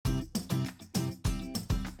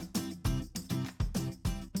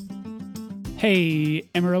Hey,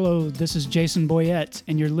 Amarillo, this is Jason Boyette,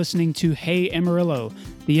 and you're listening to Hey Amarillo,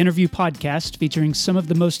 the interview podcast featuring some of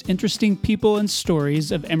the most interesting people and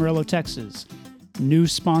stories of Amarillo, Texas. New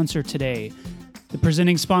sponsor today. The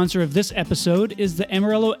presenting sponsor of this episode is the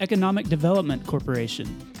Amarillo Economic Development Corporation.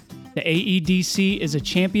 The AEDC is a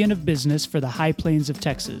champion of business for the High Plains of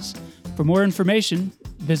Texas. For more information,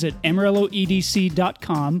 visit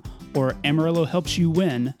AmarilloEDC.com or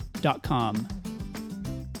AmarilloHelpsYouWin.com.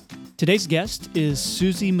 Today's guest is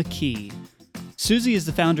Susie McKee. Susie is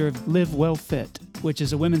the founder of Live Well Fit, which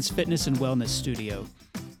is a women's fitness and wellness studio.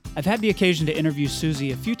 I've had the occasion to interview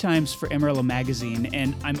Susie a few times for Amarillo Magazine,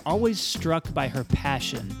 and I'm always struck by her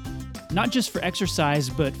passion, not just for exercise,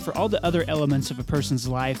 but for all the other elements of a person's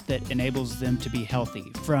life that enables them to be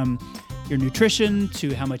healthy, from your nutrition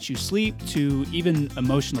to how much you sleep to even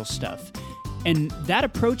emotional stuff. And that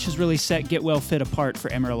approach has really set Get Well Fit apart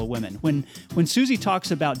for Amarillo women. When Susie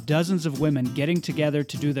talks about dozens of women getting together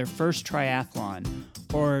to do their first triathlon,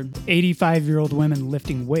 or 85-year-old women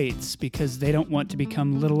lifting weights because they don't want to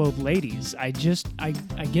become little old ladies, I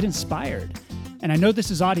get inspired. And I know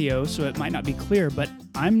this is audio, so it might not be clear, but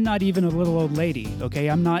I'm not even a little old lady,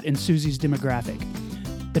 okay? I'm not in Susie's demographic.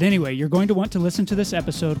 But anyway, you're going to want to listen to this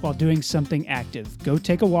episode while doing something active. Go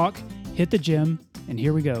take a walk, hit the gym, and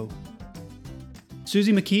here we go.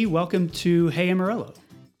 Susie McKee, welcome to Hey Amarillo.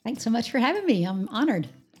 Thanks so much for having me. I'm honored.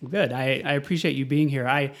 Good. I appreciate you being here.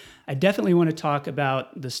 I definitely want to talk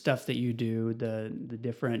about the stuff that you do, the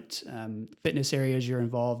different fitness areas you're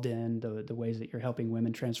involved in, the ways that you're helping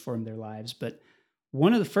women transform their lives. But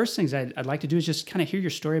one of the first things I'd like to do is just kind of hear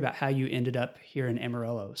your story about how you ended up here in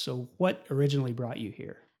Amarillo. So what originally brought you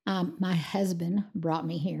here? My husband brought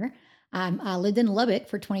me here. I lived in Lubbock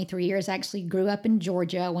for 23 years. I actually grew up in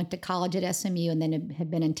Georgia. I went to college at SMU and then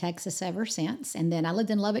have been in Texas ever since. And then I lived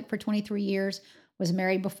in Lubbock for 23 years, was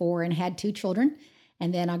married before and had 2 children.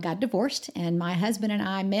 And then I got divorced and my husband and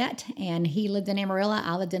I met, and he lived in Amarillo.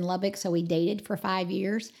 I lived in Lubbock, so we dated for 5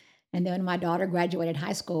 years. And then when my daughter graduated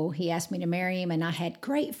high school, he asked me to marry him, and I had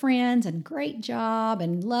great friends and great job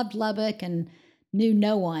and loved Lubbock and knew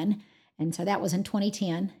no one. And so that was in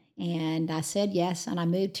 2010. And I said yes, and I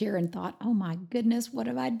moved here and thought, oh my goodness, what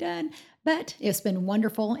have I done? But it's been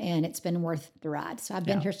wonderful, and it's been worth the ride. So I've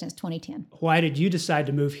been here since 2010. Why did you decide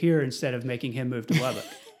to move here instead of making him move to Lubbock?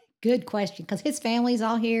 Good question, because his family's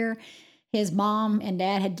all here. His mom and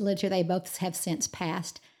dad had lived here. They both have since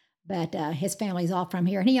passed, but his family's all from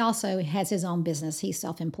here. And he also has his own business. He's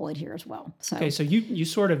self-employed here as well. So okay, so you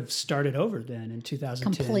sort of started over then in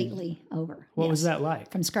 2010. Completely over. What was that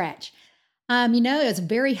like? From scratch. It was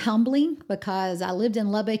very humbling because I lived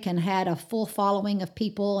in Lubbock and had a full following of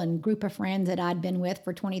people and group of friends that I'd been with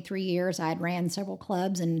for 23 years. I had ran several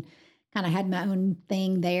clubs and kind of had my own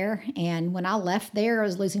thing there. And when I left there, I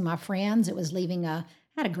was losing my friends. It was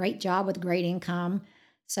had a great job with great income.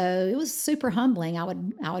 So it was super humbling. I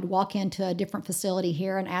would walk into a different facility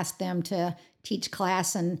here and ask them to teach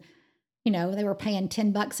class, and they were paying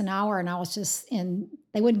 $10 an hour, and I was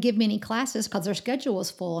they wouldn't give me any classes because their schedule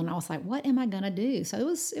was full. And I was like, what am I going to do? So it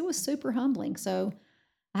was super humbling. So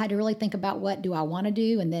I had to really think about, what do I want to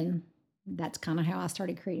do? And then that's kind of how I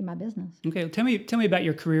started creating my business. Okay. Tell me about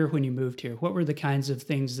your career when you moved here. What were the kinds of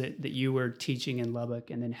things that you were teaching in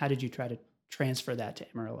Lubbock? And then how did you try to transfer that to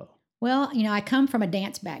Amarillo? Well, I come from a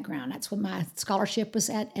dance background. That's what my scholarship was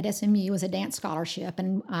at SMU, was a dance scholarship.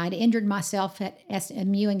 And I'd injured myself at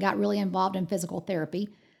SMU and got really involved in physical therapy.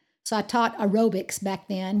 So I taught aerobics back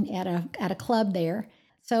then at a club there.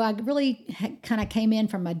 So I really kind of came in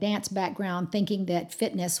from a dance background thinking that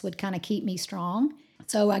fitness would kind of keep me strong.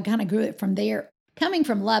 So I kind of grew it from there. Coming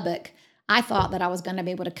from Lubbock, I thought that I was going to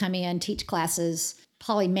be able to come in, teach classes,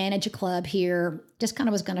 probably manage a club here, just kind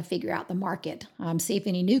of was going to figure out the market, see if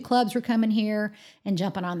any new clubs were coming here and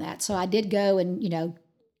jumping on that. So I did go and,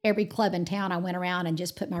 every club in town, I went around and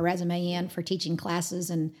just put my resume in for teaching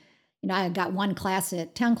classes. And, I got one class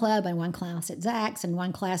at Town Club and one class at Zach's and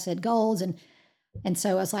one class at Gold's. And so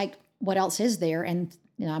I was like, what else is there? And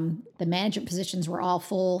the management positions were all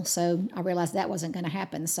full. So I realized that wasn't going to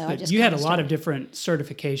happen. So but I just you had a lot of different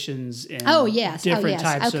certifications and different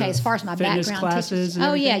types okay, of as far as my fitness background classes.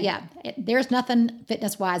 Yeah. There's nothing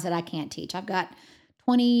fitness-wise that I can't teach. I've got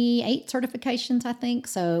 28 certifications, I think.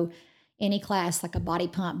 So any class like a body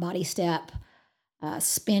pump, body step,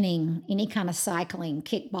 spinning, any kind of cycling,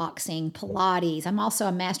 kickboxing, Pilates. I'm also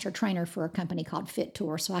a master trainer for a company called Fit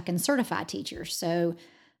Tour, so I can certify teachers. So,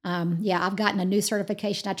 I've gotten a new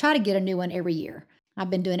certification. I try to get a new one every year.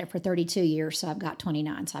 I've been doing it for 32 years, so I've got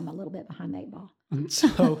 29, so I'm a little bit behind the 8 ball.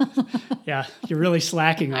 So, you're really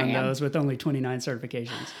slacking on those with only 29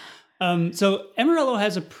 certifications. So Amarillo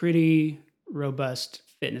has a pretty robust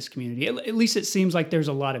fitness community. At least it seems like there's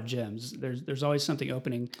a lot of gyms. There's always something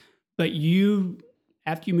opening. But you,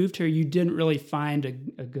 after you moved here, you didn't really find a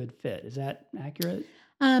good fit. Is that accurate?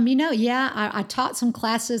 I taught some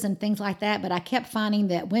classes and things like that, but I kept finding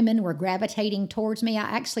that women were gravitating towards me.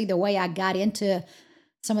 The way I got into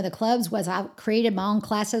some of the clubs was I created my own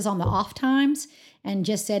classes on the off times and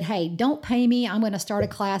just said, hey, don't pay me. I'm going to start a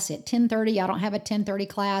class at 10:30. I don't have a 10:30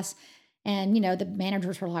 class. And, the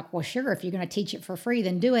managers were like, well, sure, if you're going to teach it for free,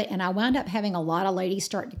 then do it. And I wound up having a lot of ladies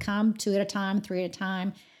start to come 2 at a time, 3 at a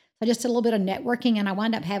time. So I just did a little bit of networking, and I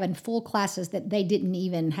wound up having full classes that they didn't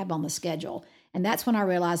even have on the schedule. And that's when I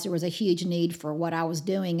realized there was a huge need for what I was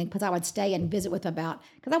doing. And because I would stay and visit with them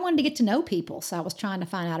because I wanted to get to know people. So I was trying to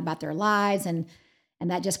find out about their lives, and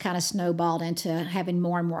that just kind of snowballed into having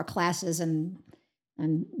more and more classes. And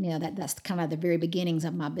that's kind of the very beginnings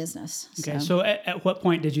of my business. Okay. So at what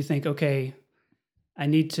point did you think, okay, I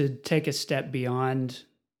need to take a step beyond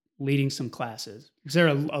leading some classes? Because there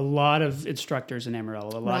are a lot of instructors in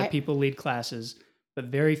Amarillo. A lot of people lead classes, but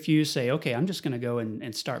very few say, okay, I'm just going to go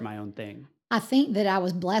and start my own thing. I think that I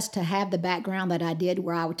was blessed to have the background that I did,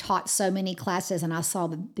 where I taught so many classes, and I saw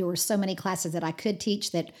that there were so many classes that I could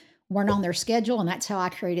teach that weren't on their schedule. And that's how I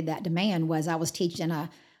created that demand. Was I was teaching a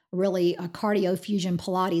cardio fusion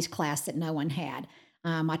Pilates class that no one had.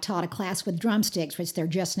 I taught a class with drumsticks, which they're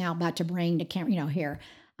just now about to bring to here.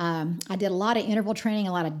 I did a lot of interval training,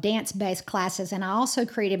 a lot of dance-based classes, and I also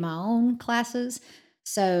created my own classes.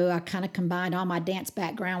 So I kind of combined all my dance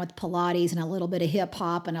background with Pilates and a little bit of hip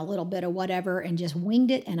hop and a little bit of whatever, and just winged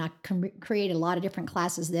it. And I created a lot of different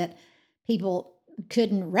classes that people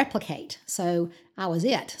couldn't replicate. So I was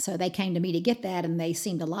it. So they came to me to get that, and they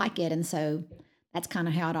seemed to like it. And so that's kind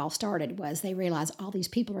of how it all started. Was they realized all these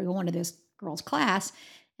people are going to this girl's class,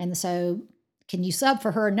 and so can you sub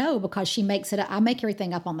for her? No, because she makes it. I make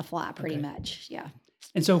everything up on the fly, pretty much. Yeah.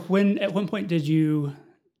 And so at one point did you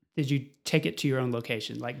take it to your own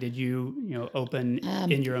location? Like, did you open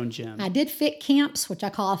in your own gym? I did fit camps, which I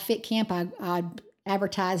call a fit camp. I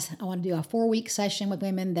advertise I want to do a 4-week session with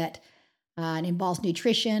women that it involves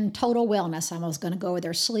nutrition, total wellness. I was going to go over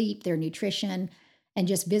their sleep, their nutrition, and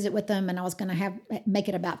just visit with them. And I was going to make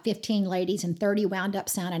it about 15 ladies, and 30 wound up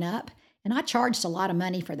signing up. And I charged a lot of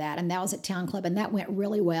money for that. And that was at Town Club, and that went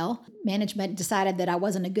really well. Management decided that I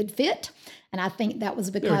wasn't a good fit. And I think that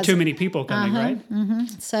was because there were too many people coming, right? Mm-hmm.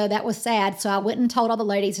 So that was sad. So I went and told all the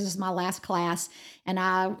ladies this is my last class. And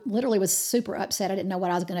I literally was super upset. I didn't know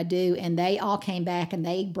what I was going to do. And they all came back, and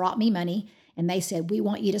they brought me money. And they said, we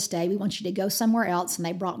want you to stay. We want you to go somewhere else. And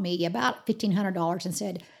they brought me about $1,500 and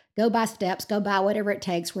said, go buy steps, go buy whatever it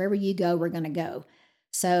takes. Wherever you go, we're going to go.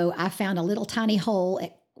 So I found a little tiny hole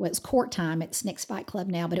at it's court time at Snick's Fight Club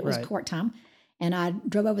now, but it was court time. And I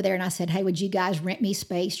drove over there and I said, hey, would you guys rent me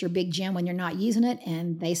space, your big gym, when you're not using it?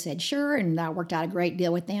 And they said, sure. And I worked out a great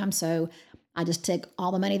deal with them. So I just took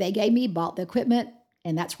all the money they gave me, bought the equipment,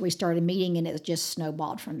 and that's where we started meeting, and it just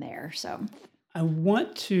snowballed from there. So I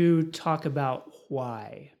want to talk about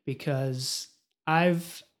why, because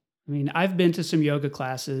I've been to some yoga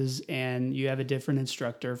classes, and you have a different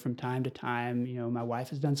instructor from time to time. My wife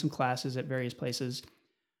has done some classes at various places.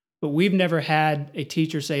 But we've never had a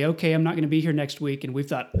teacher say, okay, I'm not going to be here next week. And we've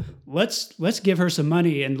thought, let's give her some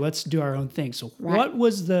money and let's do our own thing. So what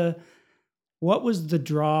was the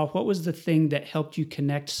draw? What was the thing that helped you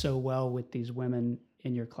connect so well with these women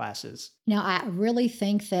in your classes? I really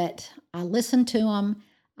think that I listened to them.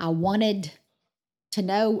 I wanted to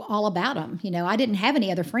know all about them. I didn't have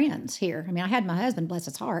any other friends here. I had my husband, bless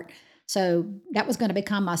his heart. So that was going to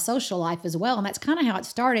become my social life as well. And that's kind of how it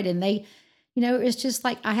started. And it's just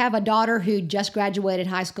like I have a daughter who just graduated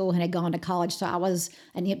high school and had gone to college. So I was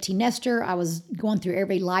an empty nester. I was going through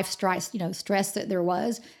every life stress that there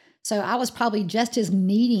was. So I was probably just as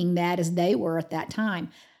needing that as they were at that time.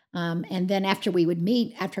 And then after we would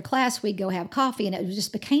meet after class, we'd go have coffee, and it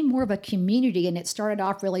just became more of a community. And it started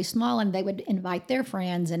off really small, and they would invite their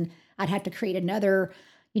friends, and I'd have to create another,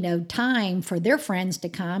 time for their friends to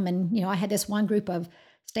come. And, I had this one group of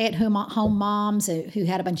stay-at-home moms who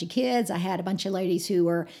had a bunch of kids. I had a bunch of ladies who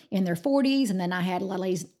were in their 40s, and then I had a lot of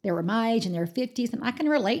ladies that were my age in their 50s, and I can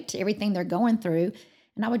relate to everything they're going through.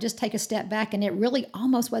 And I would just take a step back, and it really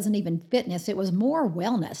almost wasn't even fitness. It was more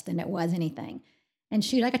wellness than it was anything. And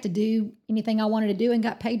shoot, I got to do anything I wanted to do and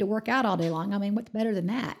got paid to work out all day long. what's better than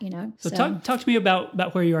that, So talk to me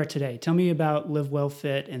about where you are today. Tell me about Live Well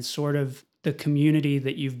Fit and sort of the community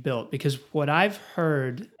that you've built. Because what I've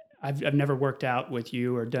heard, I've never worked out with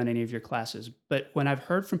you or done any of your classes, but when I've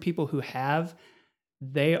heard from people who have,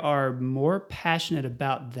 they are more passionate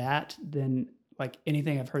about that than like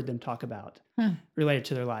anything I've heard them talk about related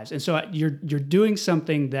to their lives. And so you're doing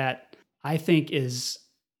something that I think is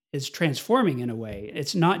transforming in a way.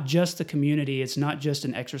 It's not just the community, it's not just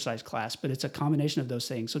an exercise class, but it's a combination of those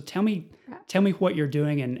things. So tell me what you're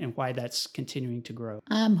doing and why that's continuing to grow.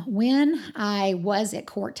 When I was at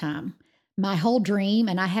court time, my whole dream,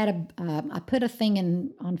 and I had I put a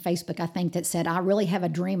thing on Facebook, I think, that said, I really have a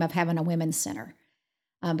dream of having a women's center.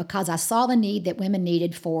 Because I saw the need that women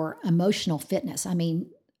needed for emotional fitness. I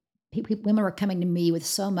mean, women were coming to me with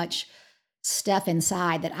so much stuff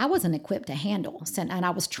inside that I wasn't equipped to handle. And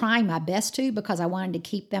I was trying my best to, because I wanted to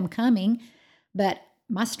keep them coming. But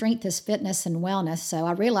my strength is fitness and wellness. So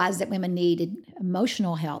I realized that women needed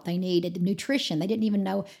emotional health. They needed nutrition. They didn't even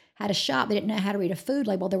know how to shop. They didn't know how to read a food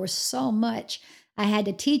label. There was so much I had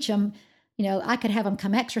to teach them. You know, I could have them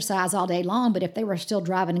come exercise all day long, but if they were still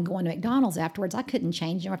driving and going to McDonald's afterwards, I couldn't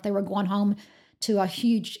change them. If they were going home to a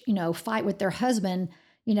huge, fight with their husband,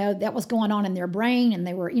 that was going on in their brain, and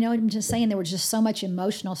they were, I'm just saying, there was just so much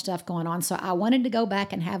emotional stuff going on. So I wanted to go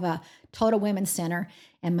back and have a total women's center.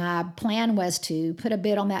 And my plan was to put a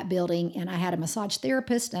bid on that building. And I had a massage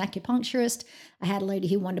therapist, an acupuncturist. I had a lady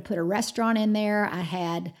who wanted to put a restaurant in there. I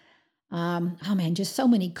had just so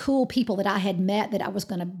many cool people that I had met that was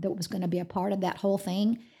going to be a part of that whole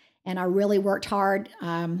thing. And I really worked hard.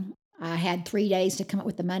 I had 3 days to come up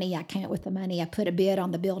with the money. I came up with the money. I put a bid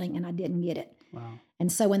on the building and I didn't get it. Wow.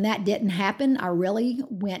 And so when that didn't happen, I really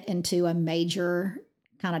went into a major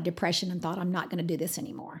kind of depression and thought, I'm not going to do this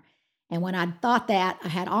anymore. And when I thought that, I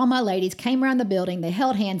had all my ladies came around the building, they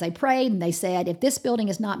held hands, they prayed, and they said, if this building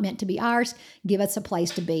is not meant to be ours, give us a place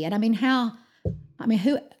to be. And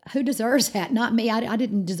who deserves that? Not me. I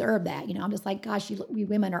didn't deserve that. I'm just like, gosh, you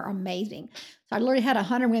women are amazing. So I literally had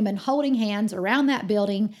 100 women holding hands around that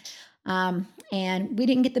building, and we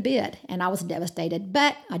didn't get the bid, and I was devastated.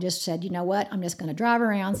 But I just said, you know what? I'm just going to drive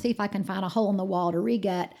around, see if I can find a hole in the wall to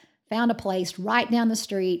regut. Found a place right down the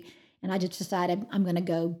street, and I just decided I'm going to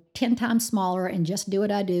go 10 times smaller and just do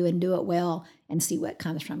what I do and do it well and see what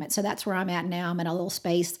comes from it. So that's where I'm at now. I'm in a little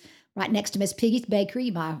space right next to Miss Piggy's Bakery.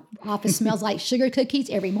 My office smells like sugar cookies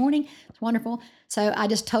every morning. It's wonderful. So I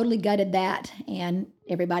just totally gutted that, and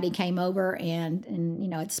everybody came over, and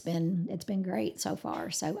it's been great so far.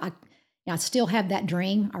 So I still have that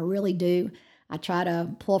dream. I really do. I try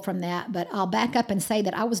to pull from that, but I'll back up and say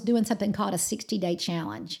that I was doing something called a 60-day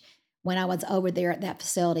challenge when I was over there at that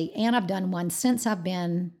facility, and I've done one since I've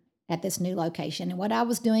been at this new location. And what I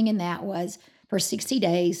was doing in that was, for 60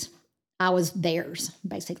 days, I was theirs,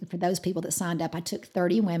 basically, for those people that signed up. I took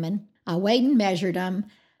 30 women. I weighed and measured them.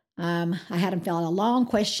 I had them fill out a long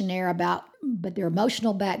questionnaire about their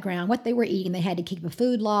emotional background, what they were eating. They had to keep a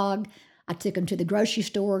food log. I took them to the grocery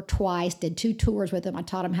store twice, did 2 tours with them. I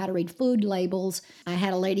taught them how to read food labels. I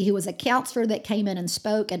had a lady who was a counselor that came in and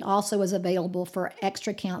spoke and also was available for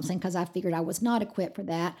extra counseling because I figured I was not equipped for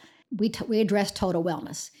that. We addressed total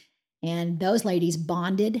wellness. And those ladies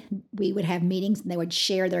bonded. We would have meetings and they would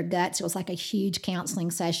share their guts. It was like a huge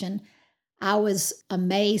counseling session. I was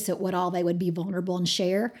amazed at what all they would be vulnerable and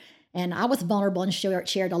share. And I was vulnerable and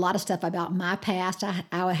shared a lot of stuff about my past.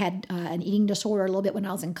 I had an eating disorder a little bit when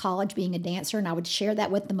I was in college being a dancer, and I would share that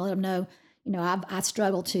with them, let them know, I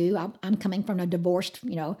struggle too. I'm coming from a divorced,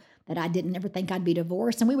 that I didn't ever think I'd be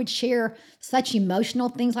divorced. And we would share such emotional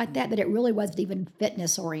things like that it really wasn't even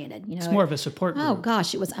fitness oriented. It's more of a support group. Oh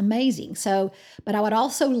gosh, it was amazing. So, but I would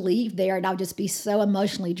also leave there and I would just be so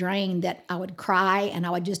emotionally drained that I would cry and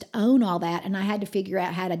I would just own all that. And I had to figure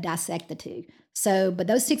out how to dissect the two. So, but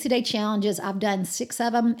those 60-day challenges, I've done 6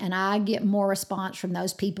 of them, and I get more response from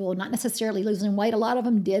those people, not necessarily losing weight. A lot of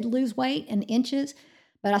them did lose weight in inches,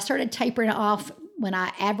 but I started tapering it off when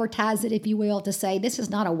I advertise it, if you will, to say, this is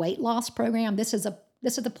not a weight loss program. This is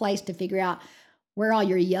the place to figure out where all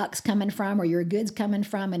your yuck's coming from or your good's coming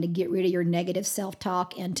from, and to get rid of your negative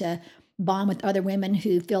self-talk and to bond with other women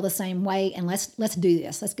who feel the same way. And let's do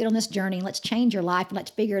this. Let's get on this journey. Let's change your life.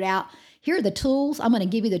 Let's figure it out. Here are the tools. I'm going to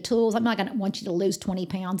give you the tools. I'm not going to want you to lose 20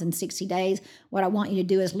 pounds in 60 days. What I want you to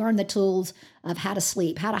do is learn the tools of how to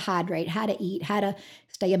sleep, how to hydrate, how to eat, how to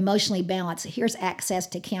stay emotionally balanced. Here's access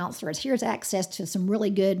to counselors. Here's access to some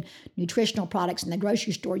really good nutritional products in the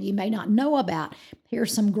grocery store you may not know about.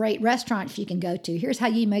 Here's some great restaurants you can go to. Here's how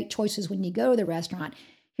you make choices when you go to the restaurant.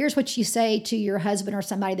 Here's what you say to your husband or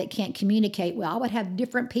somebody that can't communicate well. I would have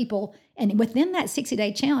different people. And within that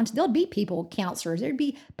 60-day challenge, there'll be people, counselors, there'd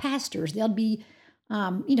be pastors, there'll be,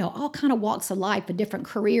 all kind of walks of life, a different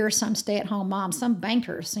careers, some stay-at-home moms, some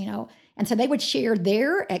bankers, And so they would share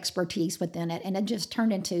their expertise within it. And it just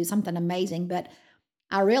turned into something amazing. But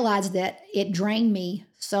I realized that it drained me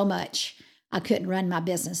so much, I couldn't run my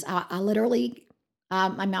business. I literally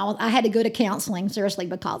I had to go to counseling seriously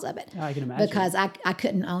because of it. I can imagine. Because I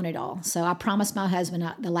couldn't own it all. So I promised my husband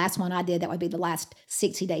the last one I did, that would be the last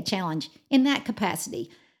 60-day challenge in that capacity.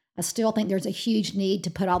 I still think there's a huge need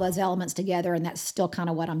to put all those elements together, and that's still kind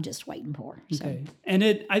of what I'm just waiting for. So. Okay. And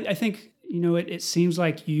I think, it seems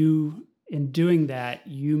like you, in doing that,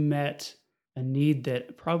 you met a need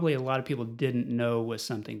that probably a lot of people didn't know was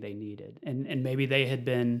something they needed. And maybe they had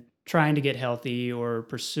been trying to get healthy or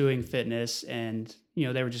pursuing fitness, and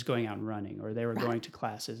they were just going out and running, or they were Right. going to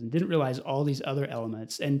classes and didn't realize all these other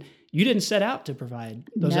elements. And you didn't set out to provide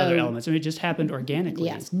those other elements. I mean, it just happened organically.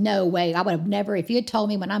 Yes, no way. I would have never, if you had told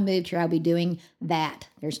me when I moved here I'd be doing that,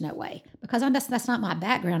 there's no way. Because that's not my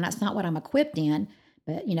background. That's not what I'm equipped in.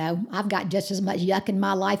 But, I've got just as much yuck in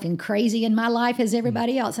my life and crazy in my life as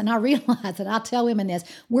everybody else. And I realize that. I'll tell women this,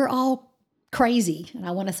 we're all crazy. And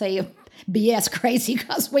I want to say BS crazy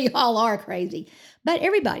because we all are crazy. But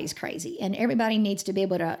everybody's crazy, and everybody needs to be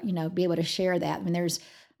able to share that. I mean,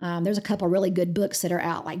 there's a couple of really good books that are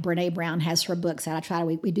out, like Brene Brown has her books out.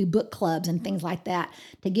 We do book clubs and things like that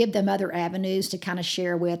to give them other avenues to kind of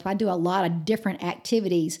share with. I do a lot of different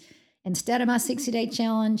activities instead of my 60-day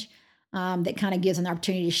challenge that kind of gives an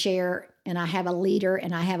opportunity to share. And I have a leader,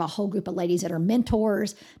 and I have a whole group of ladies that are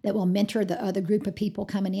mentors that will mentor the other group of people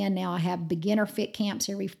coming in. Now I have beginner fit camps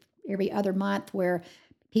every other month where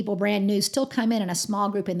people brand new still come in a small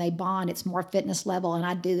group and they bond. It's more fitness level, and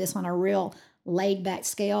I do this on a real laid back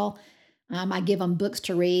scale. I give them books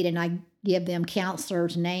to read, and I give them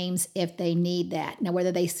counselors' names if they need that. Now,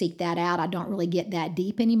 whether they seek that out, I don't really get that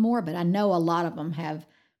deep anymore, but I know a lot of them have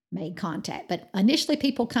made contact. But initially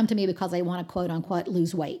people come to me because they want to quote unquote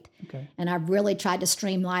lose weight. Okay. And I've really tried to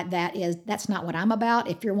streamline that's not what I'm about.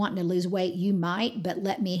 If you're wanting to lose weight, you might, but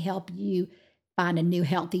let me help you find a new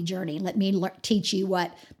healthy journey. Let me teach you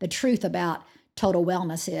what the truth about total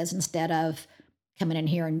wellness is, instead of coming in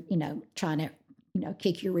here and, trying to,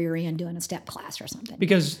 kick your rear end doing a step class or something.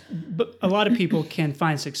 Because a lot of people can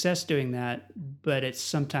find success doing that, but it's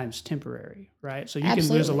sometimes temporary, right? So you can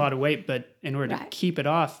lose a lot of weight, but in order to keep it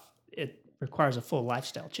off, it requires a full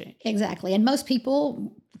lifestyle change. Exactly. And most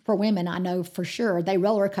people, for women, I know for sure, they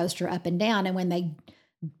roller coaster up and down. And when they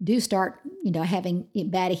do start, having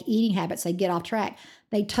bad eating habits, they get off track,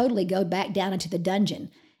 they totally go back down into the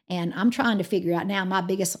dungeon. And I'm trying to figure out now, my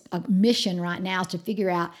biggest mission right now is to figure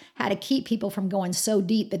out how to keep people from going so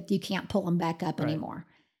deep that you can't pull them back up anymore.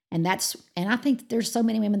 And I think that there's so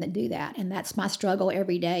many women that do that. And that's my struggle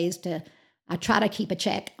every day I try to keep a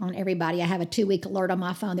check on everybody. I have a 2-week alert on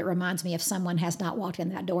my phone that reminds me if someone has not walked in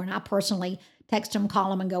that door. And I personally text them, call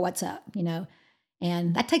them, and go, what's up,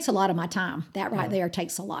 And that takes a lot of my time. That right there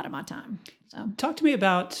takes a lot of my time. So talk to me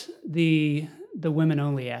about the women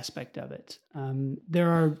only aspect of it. There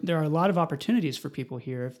are a lot of opportunities for people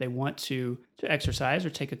here if they want to exercise or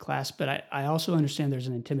take a class, but I also understand there's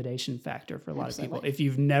an intimidation factor for a lot of people. If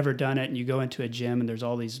you've never done it and you go into a gym and there's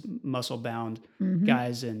all these muscle bound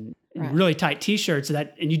guys in really tight t-shirts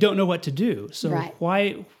and you don't know what to do. So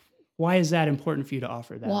why is that important for you to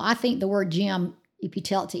offer that? Well, I think the word gym, if you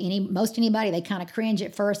tell it to most anybody, they kind of cringe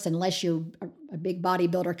at first, unless you're a big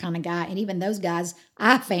bodybuilder kind of guy. And even those guys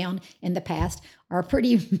I found in the past are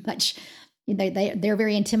pretty much, they're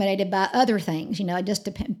very intimidated by other things. It just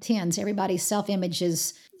depends. Everybody's self-image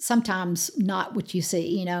is sometimes not what you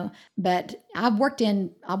see, But I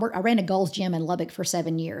ran a Gold's Gym in Lubbock for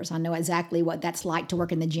 7 years. I know exactly what that's like to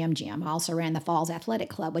work in the gym. I also ran the Falls Athletic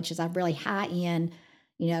Club, which is a really high-end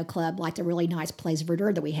club, like the really nice Place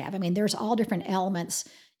Verdure that we have. I mean, there's all different elements,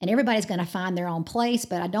 and everybody's going to find their own place,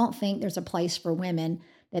 but I don't think there's a place for women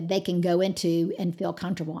that they can go into and feel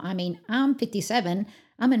comfortable. I mean, I'm 57.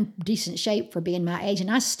 I'm in decent shape for being my age,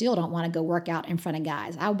 and I still don't want to go work out in front of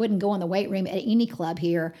guys. I wouldn't go in the weight room at any club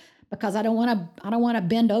here because I don't want to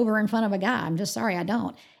bend over in front of a guy. I'm just sorry, I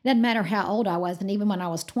don't. It doesn't matter how old I was. And even when I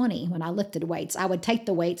was 20, when I lifted weights, I would take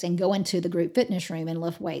the weights and go into the group fitness room and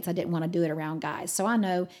lift weights. I didn't want to do it around guys. So I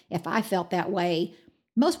know if I felt that way,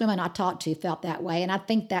 most women I talked to felt that way. And I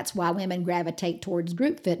think that's why women gravitate towards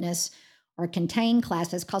group fitness or contained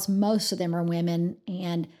classes, because most of them are women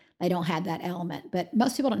and they don't have that element. But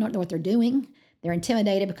most people don't know what they're doing. They're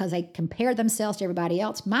intimidated because they compare themselves to everybody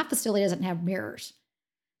else. My facility doesn't have mirrors.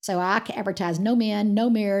 So I advertise no men, no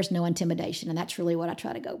mirrors, no intimidation. And that's really what I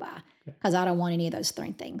try to go by, because I don't want any of those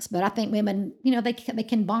three things. But I think women, they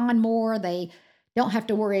can bond more. They don't have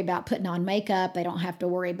to worry about putting on makeup. They don't have to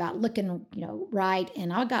worry about looking, right.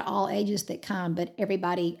 And I've got all ages that come, but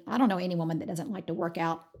everybody, I don't know any woman that doesn't like to work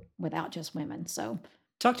out without just women. So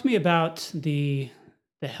talk to me about the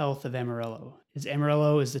health of Amarillo.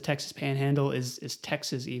 Is the Texas Panhandle, is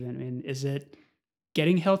Texas even? I mean, is it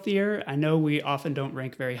getting healthier? I know we often don't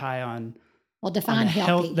rank very high on define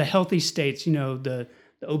healthy. The healthy states, the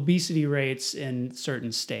obesity rates in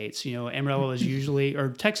certain states. Amarillo is usually, or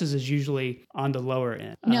Texas is usually on the lower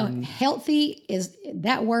end. Healthy is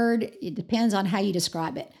that word. It depends on how you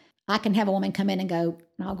describe it. I can have a woman come in and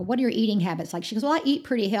I'll go, what are your eating habits like? She goes, well, I eat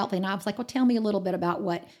pretty healthy. And I was like, well, tell me a little bit about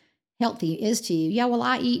what healthy is to you. Yeah, well,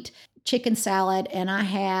 I eat chicken salad and I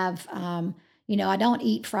have, I don't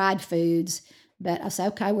eat fried foods. But I say,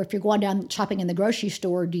 okay, well, if you're going down shopping in the grocery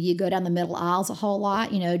store, do you go down the middle aisles a whole lot?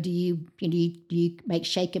 Do you make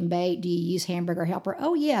shake and bake? Do you use Hamburger Helper?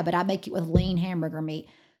 Oh yeah, but I make it with lean hamburger meat.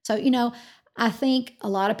 So I think a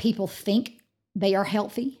lot of people think they are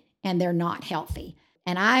healthy and they're not healthy.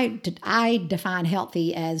 And I define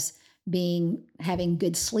healthy as having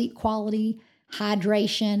good sleep quality,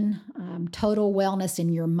 hydration, total wellness in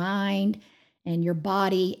your mind and your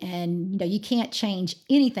body, and you can't change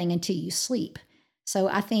anything until you sleep. So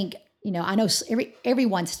I think, I know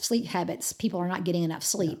everyone's sleep habits, people are not getting enough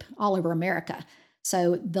sleep all over America.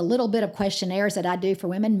 So the little bit of questionnaires that I do for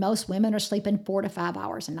women, most women are sleeping 4 to 5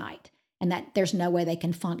 hours a night. And that there's no way they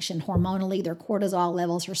can function hormonally. Their cortisol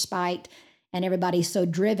levels are spiked and everybody's so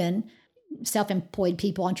driven. Self-employed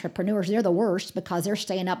people, entrepreneurs, they're the worst because they're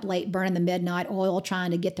staying up late, burning the midnight oil,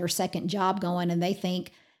 trying to get their second job going. And they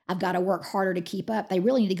think, I've got to work harder to keep up. They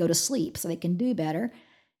really need to go to sleep so they can do better.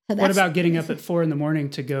 So what about getting up at 4 a.m.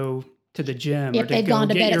 to go to the gym? If they've gone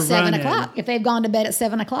to bed at 7 o'clock. If they've gone to bed at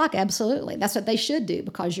 7 o'clock, absolutely. That's what they should do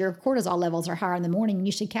because your cortisol levels are higher in the morning and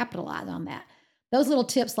you should capitalize on that. Those little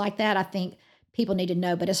tips like that, I think people need to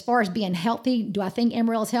know. But as far as being healthy, do I think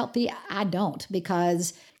Amarillo is healthy? I don't,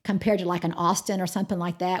 because compared to like an Austin or something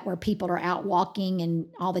like that where people are out walking and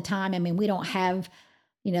all the time, I mean, we don't have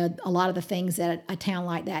a lot of the things that a town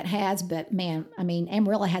like that has, but man, I mean,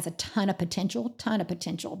 Amarillo has a ton of potential.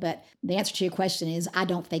 But the answer to your question is, I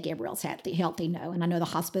don't think Amarillo's healthy, no. And I know the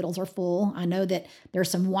hospitals are full. I know that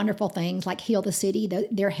there's some wonderful things like Heal the City.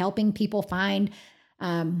 They're helping people find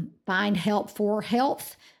help for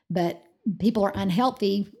health, but people are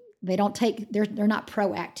unhealthy. They're not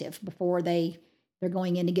proactive before they're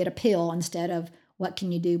going in to get a pill instead of what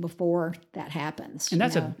can you do before that happens? And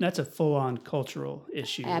that's a full-on cultural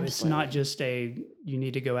issue. Absolutely. It's not just you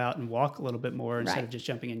need to go out and walk a little bit more instead of just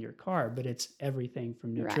jumping in your car, but it's everything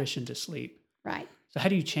from nutrition to sleep. Right. So how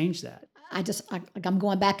do you change that? I'm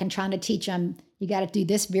going back and trying to teach them, you got to do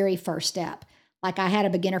this very first step. Like I had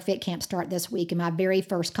a beginner fit camp start this week, and my very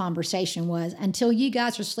first conversation was, until you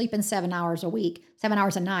guys are sleeping 7 hours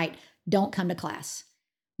a night, don't come to class.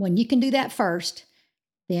 When you can do that first,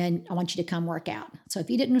 then I want you to come work out. So if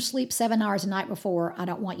you didn't sleep 7 hours a night before, I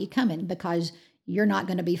don't want you coming because you're not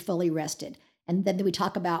going to be fully rested. And then we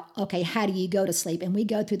talk about, okay, how do you go to sleep? And we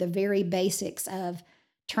go through the very basics of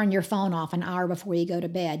turn your phone off an hour before you go to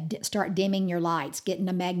bed, start dimming your lights, getting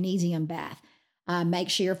a magnesium bath, make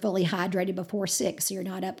sure you're fully hydrated before 6 so you're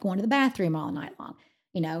not up going to the bathroom all night long.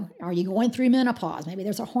 Are you going through menopause? Maybe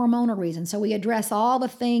there's a hormonal reason. So we address all the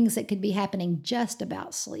things that could be happening just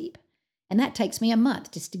about sleep. And that takes me a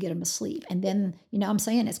month just to get them to sleep. And then, I'm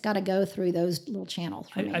saying it's got to go through those little channels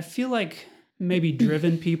for me. I feel like maybe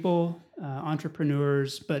driven people,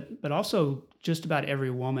 entrepreneurs, but also just about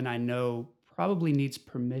every woman I know probably needs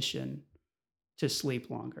permission to sleep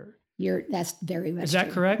longer. That's very much Is that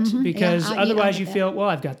true. correct? Mm-hmm. Because otherwise you that. feel, well,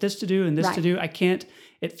 I've got this to do and this to do. I can't,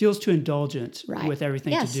 it feels too indulgent with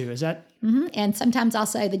everything to do. Is that? Mm-hmm. And sometimes I'll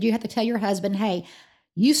say that you have to tell your husband, hey,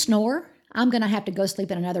 you snore. I'm going to have to go sleep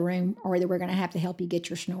in another room, or we're going to have to help you get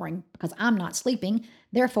your snoring because I'm not sleeping.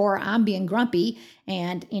 Therefore, I'm being grumpy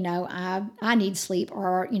and, I need sleep,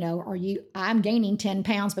 or I'm gaining 10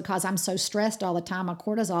 pounds because I'm so stressed all the time. My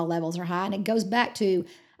cortisol levels are high. And it goes back to,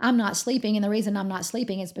 I'm not sleeping. And the reason I'm not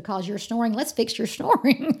sleeping is because you're snoring. Let's fix your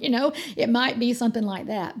snoring. It might be something like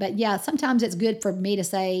that. But yeah, sometimes it's good for me to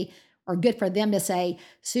say, or good for them to say,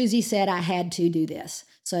 Susie said I had to do this.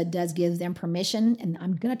 So it does give them permission, and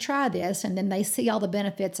I'm going to try this. And then they see all the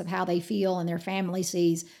benefits of how they feel, and their family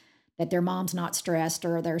sees that their mom's not stressed,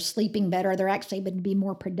 or they're sleeping better. They're actually able to be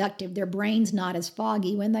more productive. Their brain's not as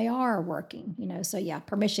foggy when they are working, So yeah,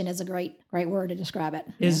 permission is a great word to describe it.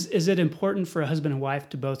 Is it important for a husband and wife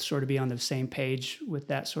to both sort of be on the same page with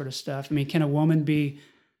that sort of stuff? I mean, can a woman be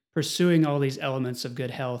pursuing all these elements of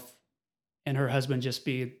good health and her husband just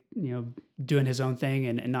be, doing his own thing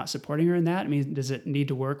and not supporting her in that? I mean, does it need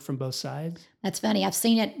to work from both sides? That's funny. I've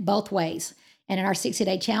seen it both ways. And in our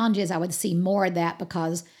 60-day challenges, I would see more of that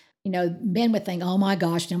because, men would think, oh my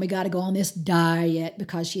gosh, now we got to go on this diet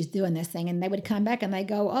because she's doing this thing. And they would come back and they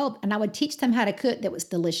go, oh, and I would teach them how to cook that was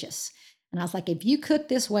delicious. And I was like, if you cook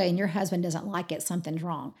this way and your husband doesn't like it, something's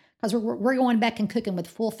wrong. because we're going back and cooking with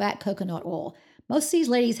full fat coconut oil. Most of these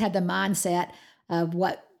ladies have the mindset of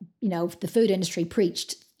what, the food industry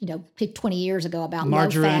preached, 20 years ago about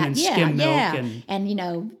margarine low fat. and skim milk.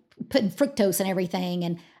 And putting fructose and everything.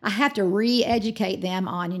 And I have to re-educate them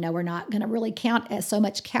on, we're not going to really count as so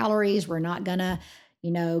much calories. We're not going to,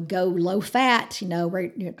 go low fat,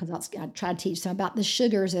 because I try to teach them about the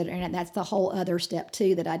sugars that are in it. That's the whole other step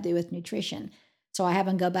too that I do with nutrition. So I have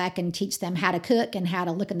them go back and teach them how to cook and how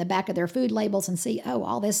to look in the back of their food labels and see, oh,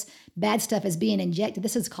 all this bad stuff is being injected.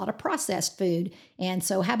 This is called a processed food. And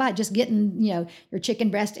so how about just getting, your chicken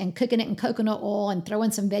breast and cooking it in coconut oil and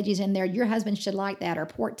throwing some veggies in there? Your husband should like that, or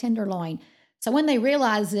pork tenderloin. So when they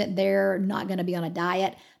realize that they're not going to be on a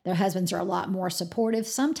diet, their husbands are a lot more supportive.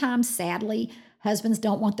 Sometimes, sadly, husbands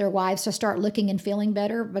don't want their wives to start looking and feeling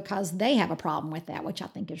better because they have a problem with that, which I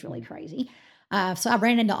think is really crazy. So I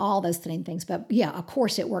ran into all those things. But yeah, of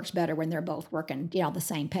course, it works better when they're both working, on the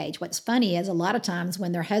same page. What's funny is a lot of times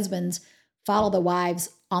when their husbands follow the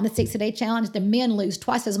wives on the 60-day challenge, the men lose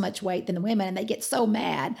twice as much weight than the women, and they get so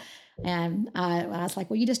mad. And I was like,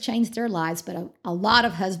 well, you just changed their lives. But a lot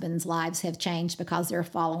of husbands' lives have changed because they're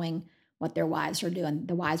following what their wives are doing.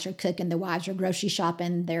 The wives are cooking, the wives are grocery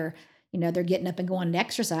shopping, they're getting up and going to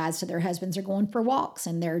exercise. So their husbands are going for walks,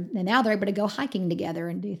 and now they're able to go hiking together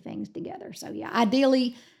and do things together. So yeah,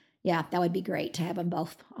 ideally, that would be great to have them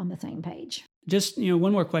both on the same page. Just,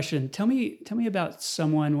 one more question. Tell me about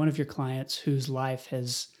one of your clients whose life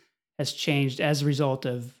has changed as a result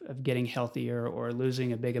of getting healthier or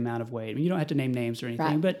losing a big amount of weight. I mean, you don't have to name names or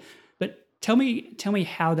anything, right. but tell me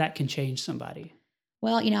how that can change somebody.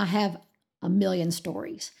 Well, I have a million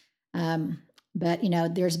stories. But,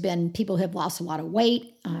 there's been people who have lost a lot of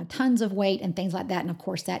weight, tons of weight and things like that. And of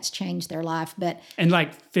course, that's changed their life. And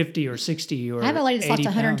like 50 or 60 or I have a lady that's lost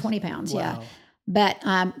 120 pounds. pounds. Wow.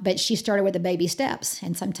 Yeah. But she started with the baby steps,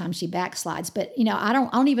 and sometimes she backslides. But, I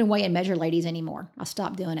don't even weigh and measure ladies anymore. I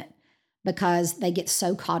stopped doing it because they get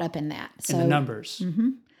so caught up in that. So in the numbers.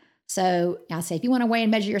 Mm-hmm. So I say, if you want to weigh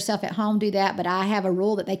and measure yourself at home, do that. But I have a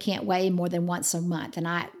rule that they can't weigh more than once a month. And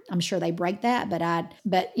I'm sure they break that,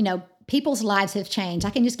 but people's lives have changed. I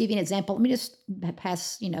can just give you an example. Let me just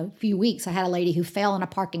past, few weeks, I had a lady who fell in a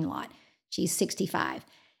parking lot. She's 65,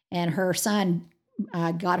 and her son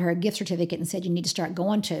got her a gift certificate and said, you need to start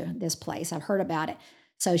going to this place. I've heard about it.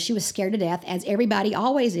 So she was scared to death, as everybody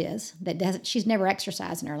always is, she's never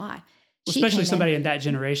exercised in her life. Especially somebody in that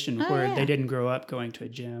generation where they didn't grow up going to a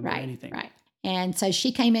gym or anything. Right. And so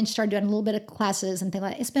she came in, started doing a little bit of classes and things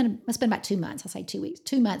like that. It's been about 2 months. I'll say 2 weeks,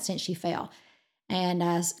 2 months since she fell. And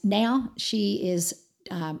now she is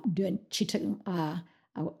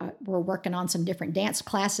we're working on some different dance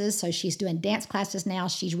classes. So she's doing dance classes now.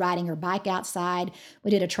 She's riding her bike outside.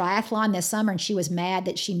 We did a triathlon this summer, and she was mad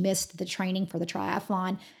that she missed the training for the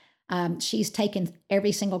triathlon. She's taken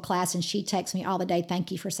every single class, and she texts me all the day,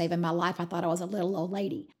 thank you for saving my life. I thought I was a little old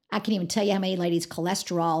lady. I can't even tell you how many ladies'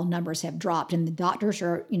 cholesterol numbers have dropped. And the doctors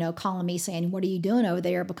are, calling me saying, what are you doing over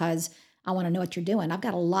there? Because I want to know what you're doing. I've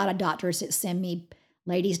got a lot of doctors that send me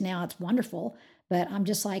ladies now. It's wonderful. But I'm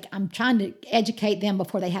just like, I'm trying to educate them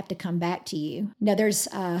before they have to come back to you. There's,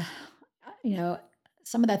 some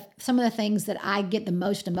of the things that I get the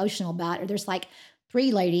most emotional about are there's like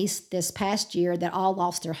 3 ladies this past year that all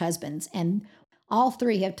lost their husbands. And all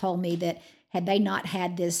 3 have told me that had they not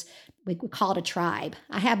had this, we call it a tribe.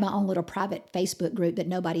 I have my own little private Facebook group that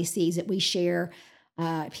nobody sees, that we share,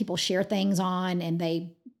 people share things on, and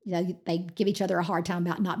they give each other a hard time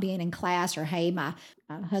about not being in class, or, hey, my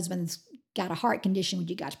husband's got a heart condition. Would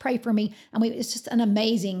you guys pray for me? I mean, it's just an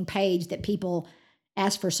amazing page that people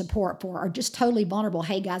ask for support for, or just totally vulnerable.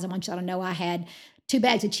 Hey guys, I want you to know I had 2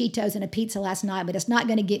 bags of Cheetos and a pizza last night, but it's not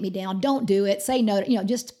going to get me down. Don't do it. Say no.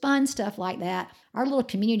 Just fun stuff like that. Our little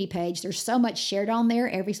community page, there's so much shared on there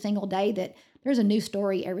every single day that there's a new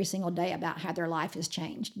story every single day about how their life has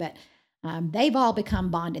changed. But they've all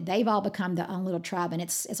become bonded. They've all become their own little tribe, and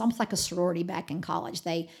it's almost like a sorority back in college.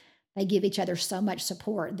 They give each other so much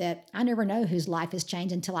support that I never know whose life has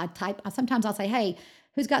changed until I type. Sometimes I'll say, hey,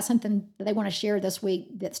 who's got something that they want to share this week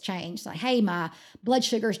that's changed? Like, hey, my blood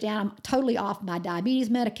sugar's down. I'm totally off my diabetes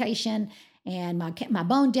medication, and my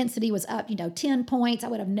bone density was up, 10 points. I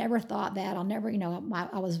would have never thought that. I'll never,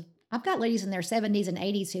 I've got ladies in their 70s and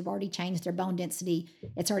 80s who've already changed their bone density.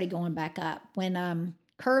 It's already going back up. When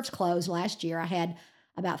Curves closed last year, I had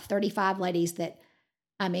about 35 ladies that,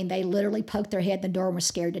 they literally poked their head in the door and were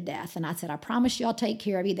scared to death. And I said, I promise you I'll take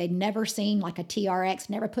care of you. They'd never seen like a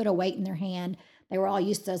TRX, never put a weight in their hand. They were all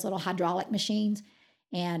used to those little hydraulic machines.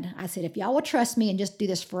 And I said, if y'all will trust me and just do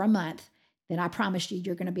this for a month, then I promise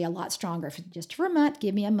you're going to be a lot stronger. Just for a month,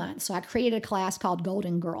 give me a month. So I created a class called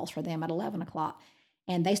Golden Girls for them at 11 o'clock.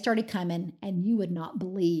 And they started coming, and you would not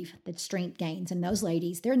believe the strength gains in those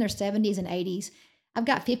ladies. They're in their 70s and 80s. I've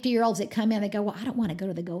got 50-year-olds that come in, they go, well, I don't want to go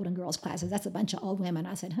to the Golden Girls classes. That's a bunch of old women.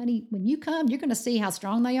 I said, honey, when you come, you're going to see how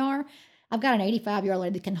strong they are. I've got an 85-year-old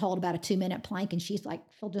lady that can hold about a 2-minute plank, and she's like,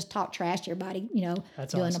 she'll just talk trash to everybody,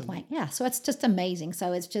 That's doing awesome. the plank. Yeah, so it's just amazing.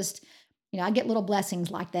 So it's just, I get little blessings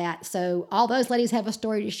like that. So all those ladies have a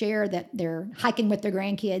story to share that they're hiking with their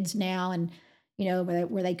grandkids now, and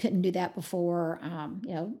where they couldn't do that before.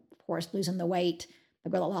 Of course, losing the weight. The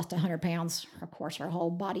girl that lost 100 pounds, of course, her whole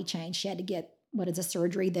body changed. She had to get a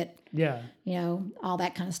surgery that, all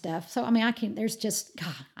that kind of stuff. So, I can't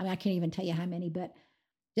even tell you how many, but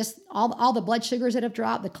just all the blood sugars that have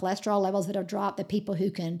dropped, the cholesterol levels that have dropped, the people who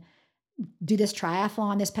can do this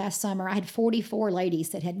triathlon this past summer. I had 44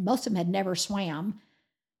 ladies that most of them had never swam.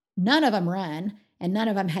 None of them run, and none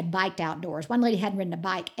of them had biked outdoors. One lady hadn't ridden a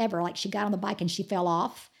bike ever. Like, she got on the bike and she fell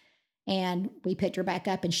off, and we picked her back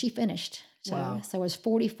up and she finished. So, wow. So it was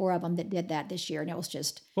 44 of them that did that this year. And it was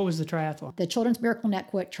just... What was the triathlon? The Children's Miracle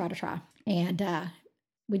Network Try to Try. And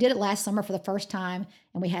we did it last summer for the first time,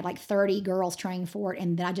 and we had like 30 girls train for it.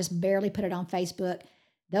 And then I just barely put it on Facebook.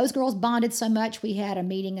 Those girls bonded so much. We had a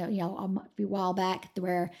meeting, a few while back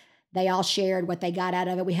where they all shared what they got out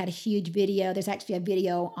of it. We had a huge video. There's actually a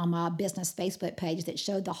video on my business Facebook page that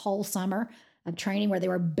showed the whole summer of training where they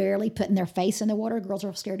were barely putting their face in the water. Girls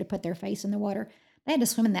were scared to put their face in the water. They had to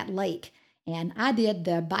swim in that lake. And I did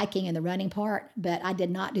the biking and the running part, but I did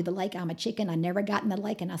not do the lake. I'm a chicken. I never got in the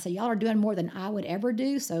lake. And I said, y'all are doing more than I would ever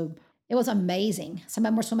do. So it was amazing. Some of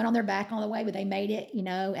them were swimming on their back on the way, but they made it,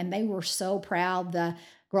 and they were so proud. The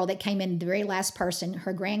girl that came in, the very last person,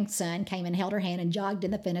 her grandson came and held her hand and jogged in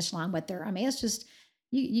the finish line with her. It's just,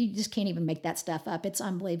 you just can't even make that stuff up. It's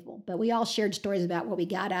unbelievable. But we all shared stories about what we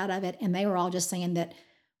got out of it. And they were all just saying that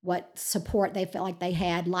what support they felt like they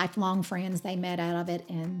had, lifelong friends they met out of it.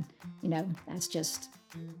 And,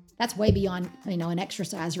 that's way beyond, an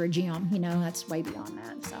exercise or a gym, that's way beyond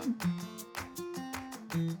that. So.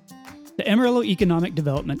 The Amarillo Economic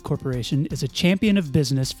Development Corporation is a champion of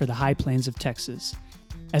business for the High Plains of Texas.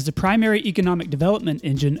 As the primary economic development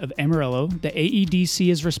engine of Amarillo, the AEDC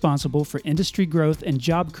is responsible for industry growth and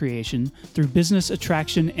job creation through business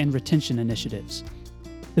attraction and retention initiatives.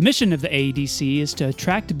 The mission of the AEDC is to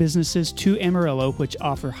attract businesses to Amarillo which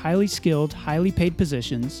offer highly skilled, highly paid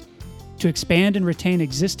positions, to expand and retain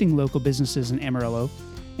existing local businesses in Amarillo,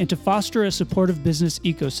 and to foster a supportive business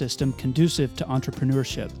ecosystem conducive to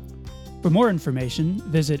entrepreneurship. For more information,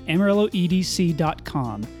 visit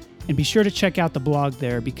AmarilloEDC.com, and be sure to check out the blog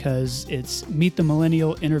there because its Meet the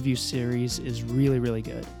Millennial interview series is really, really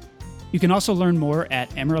good. You can also learn more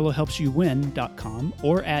at AmarilloHelpsYouWin.com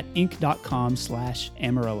or at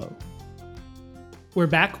Inc.com/Amarillo. We're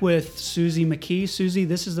back with Susie McKee. Susie,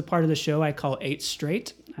 this is the part of the show I call 8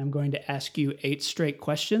 Straight. I'm going to ask you 8 straight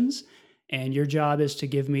questions, and your job is to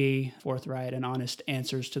give me forthright and honest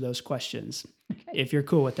answers to those questions, if you're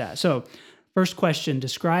cool with that. So, first question,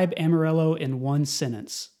 describe Amarillo in one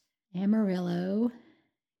sentence. Amarillo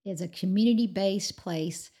is a community-based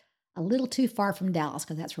place a little too far from Dallas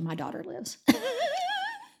because that's where my daughter lives.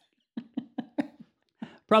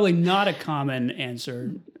 Probably not a common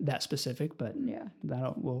answer that specific, but yeah,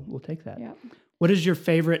 we'll take that. Yeah. What is your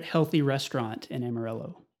favorite healthy restaurant in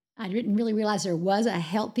Amarillo? I didn't really realize there was a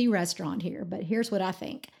healthy restaurant here, but here's what I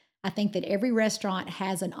think. I think that every restaurant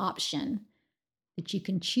has an option that you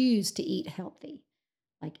can choose to eat healthy.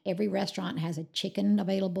 Like every restaurant has a chicken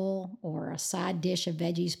available or a side dish of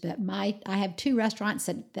veggies, but I have 2 restaurants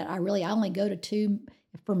that I only go to 2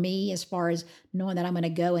 for me as far as knowing that I'm going to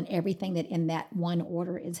go and everything that in that one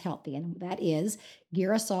order is healthy. And that is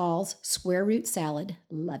Girasol's square root salad.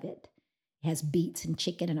 Love it. It has beets and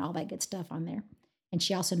chicken and all that good stuff on there. And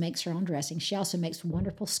she also makes her own dressing. She also makes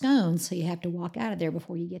wonderful scones, so you have to walk out of there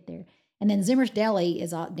before you get there. And then Zimmer's Deli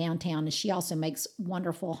is downtown, and she also makes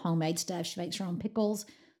wonderful homemade stuff. She makes her own pickles.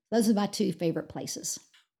 Those are my 2 favorite places.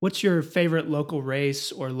 What's your favorite local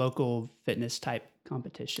race or local fitness type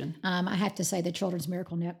competition? I have to say the Children's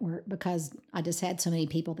Miracle Network because I just had so many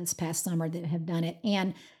people this past summer that have done it.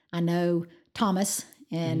 And I know Thomas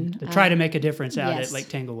and... to try to make a difference out yes. at Lake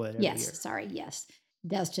Tanglewood every year. Yes.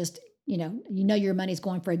 That's just... your money's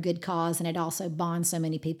going for a good cause, and it also bonds so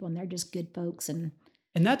many people, and they're just good folks. And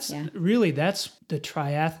that's the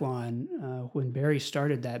triathlon. When Barry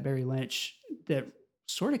started that, Barry Lynch, that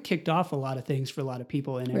sort of kicked off a lot of things for a lot of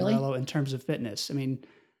people in Amarillo in terms of fitness. And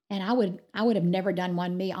I would have never done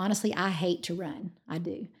one. Me, honestly, I hate to run. I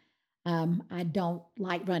do. I don't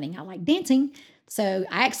like running. I like dancing. So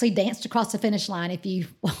I actually danced across the finish line. If you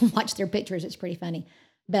watch their pictures, it's pretty funny.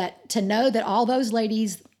 But to know that all those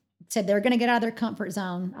ladies said they're going to get out of their comfort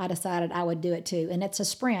zone, I decided I would do it too. And it's a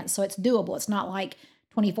sprint, so it's doable. It's not like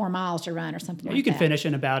 24 miles to run or something like that. You can finish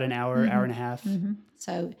in about an hour, hour and a half.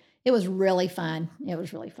 So it was really fun. It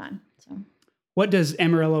was really fun. So, what does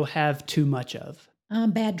Amarillo have too much of?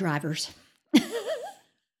 bad drivers.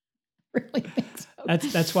 Really think so.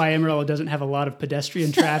 That's why Amarillo doesn't have a lot of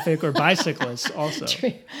pedestrian traffic or bicyclists also.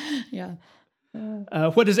 True. Yeah.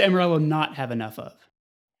 What does Amarillo not have enough of?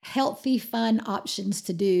 Healthy, fun options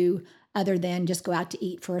to do other than just go out to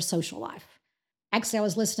eat for a social life. Actually, I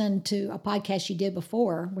was listening to a podcast you did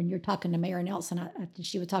before when you were talking to Mayor Nelson.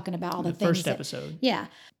 She was talking about all the things. First episode. Yeah.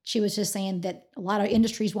 She was just saying that a lot of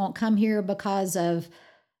industries won't come here because of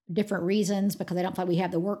different reasons, because they don't feel like we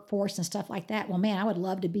have the workforce and stuff like that. Well, man, I would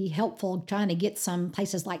love to be helpful trying to get some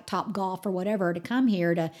places like Top Golf or whatever to come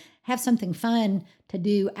here to have something fun to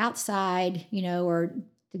do outside, or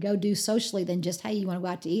to go do socially than just, hey, you want to go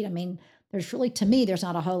out to eat? I mean, there's really, to me, there's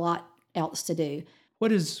not a whole lot else to do.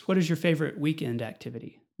 What is your favorite weekend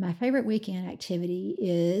activity? My favorite weekend activity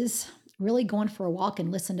is really going for a walk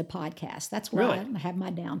and listen to podcasts. That's where Really? I have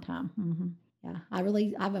my downtime. Yeah, I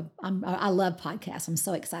love podcasts. I'm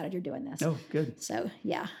so excited you're doing this. Oh, good. So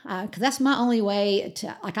yeah, because that's my only way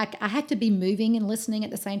to, like, I have to be moving and listening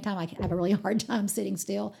at the same time. I have a really hard time sitting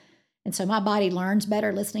still. And so my body learns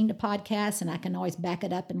better listening to podcasts, and I can always back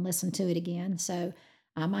it up and listen to it again. So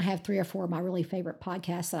I have 3 or 4 of my really favorite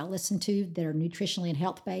podcasts that I listen to that are nutritionally and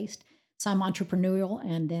health-based. Some entrepreneurial,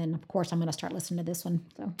 and then, of course, I'm going to start listening to this one.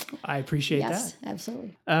 So I appreciate yes, that.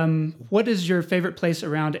 absolutely. What is your favorite place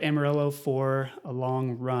around Amarillo for a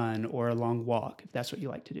long run or a long walk, if that's what you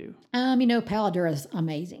like to do? Palo Duro is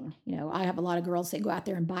amazing. I have a lot of girls that go out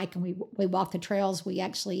there and bike, and we walk the trails. We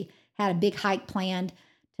actually had a big hike planned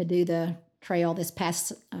to do the trail this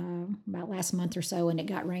past about last month or so, and it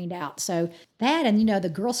got rained out. So that, and the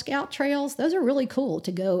Girl Scout trails, those are really cool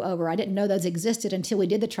to go over. I didn't know those existed until we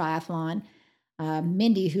did the triathlon.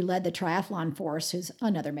 Mindy, who led the triathlon for us, who's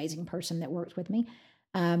another amazing person that works with me,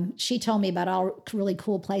 she told me about all really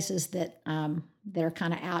cool places that are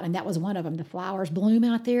kind of out, and that was one of them. The flowers bloom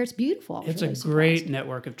out there. It's beautiful. It's really a great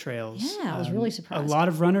network of trails. Yeah, I was really surprised. A lot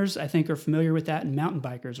of runners, I think, are familiar with that, and mountain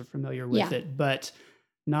bikers are familiar with it, but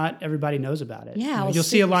not everybody knows about it. Yeah, you'll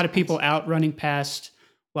see a lot of people out running past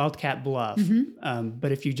Wildcat Bluff,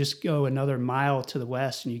 but if you just go another mile to the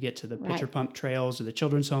west and you get to the Pitcher Pump Trails or the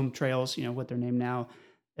Children's Home Trails, what they're named now,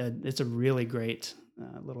 it's a really great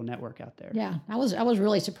little network out there. Yeah, I was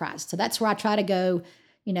really surprised. So that's where I try to go.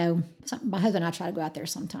 My husband and I try to go out there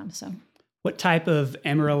sometimes. So, what type of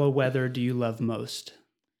Amarillo weather do you love most?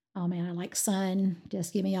 Oh man, I like sun.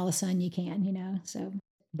 Just give me all the sun you can. So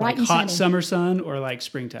bright like and hot sunny. Summer sun or like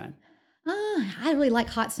springtime? I really like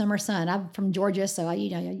hot summer sun. I'm from Georgia, so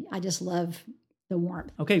I just love the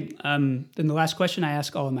warmth. Okay. Then the last question I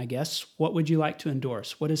ask all of my guests: what would you like to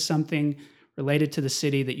endorse? What is something related to the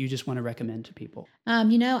city that you just want to recommend to people?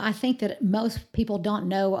 I think that most people don't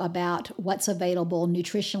know about what's available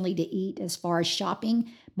nutritionally to eat as far as shopping.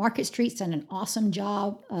 Market Street's done an awesome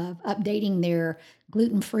job of updating their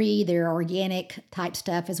gluten-free, their organic type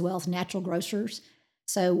stuff, as well as natural grocers.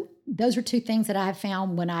 So those are 2 things that I've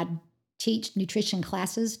found when I teach nutrition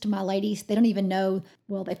classes to my ladies. They don't even know,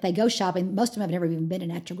 well, if they go shopping, most of them have never even been to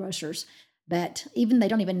natural grocers. But even they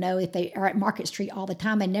don't even know if they are at Market Street all the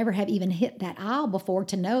time. They never have even hit that aisle before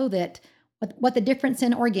to know that what the difference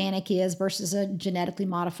in organic is versus a genetically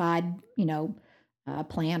modified,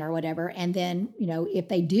 plant or whatever. And then, if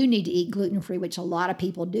they do need to eat gluten-free, which a lot of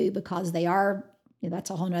people do because they are, that's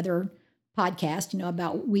a whole nother podcast,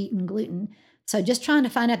 about wheat and gluten. So just trying to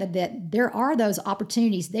find out that there are those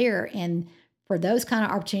opportunities there. And for those kind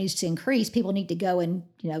of opportunities to increase, people need to go and,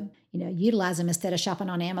 utilize them instead of shopping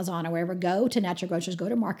on Amazon or wherever. Go to natural grocers, go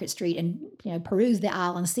to Market Street and, peruse the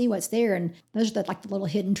aisle and see what's there. And those are the little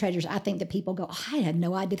hidden treasures. I think that people go, I had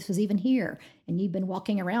no idea this was even here. And you've been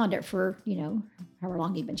walking around it for, however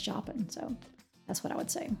long you've been shopping. So that's what I would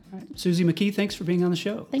say. All right. Susie McKee, thanks for being on the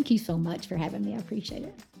show. Thank you so much for having me. I appreciate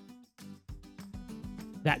it.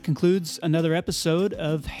 That concludes another episode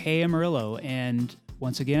of Hey Amarillo. And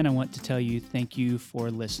once again, I want to tell you thank you for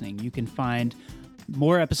listening. You can find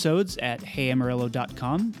more episodes at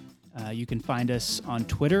heyamarillo.com. You can find us on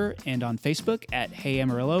Twitter and on Facebook at Hey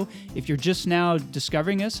Amarillo. If you're just now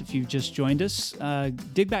discovering us, if you've just joined us,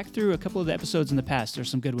 dig back through a couple of the episodes in the past.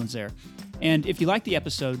 There's some good ones there. And if you like the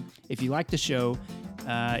episode, if you like the show,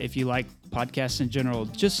 if you like podcasts in general,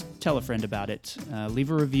 just tell a friend about it.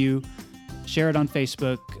 Leave a review. Share it on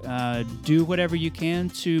Facebook. Do whatever you can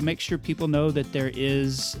to make sure people know that there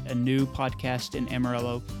is a new podcast in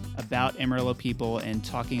Amarillo about Amarillo people and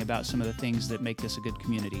talking about some of the things that make this a good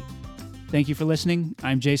community. Thank you for listening.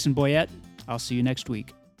 I'm Jason Boyette. I'll see you next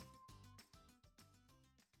week.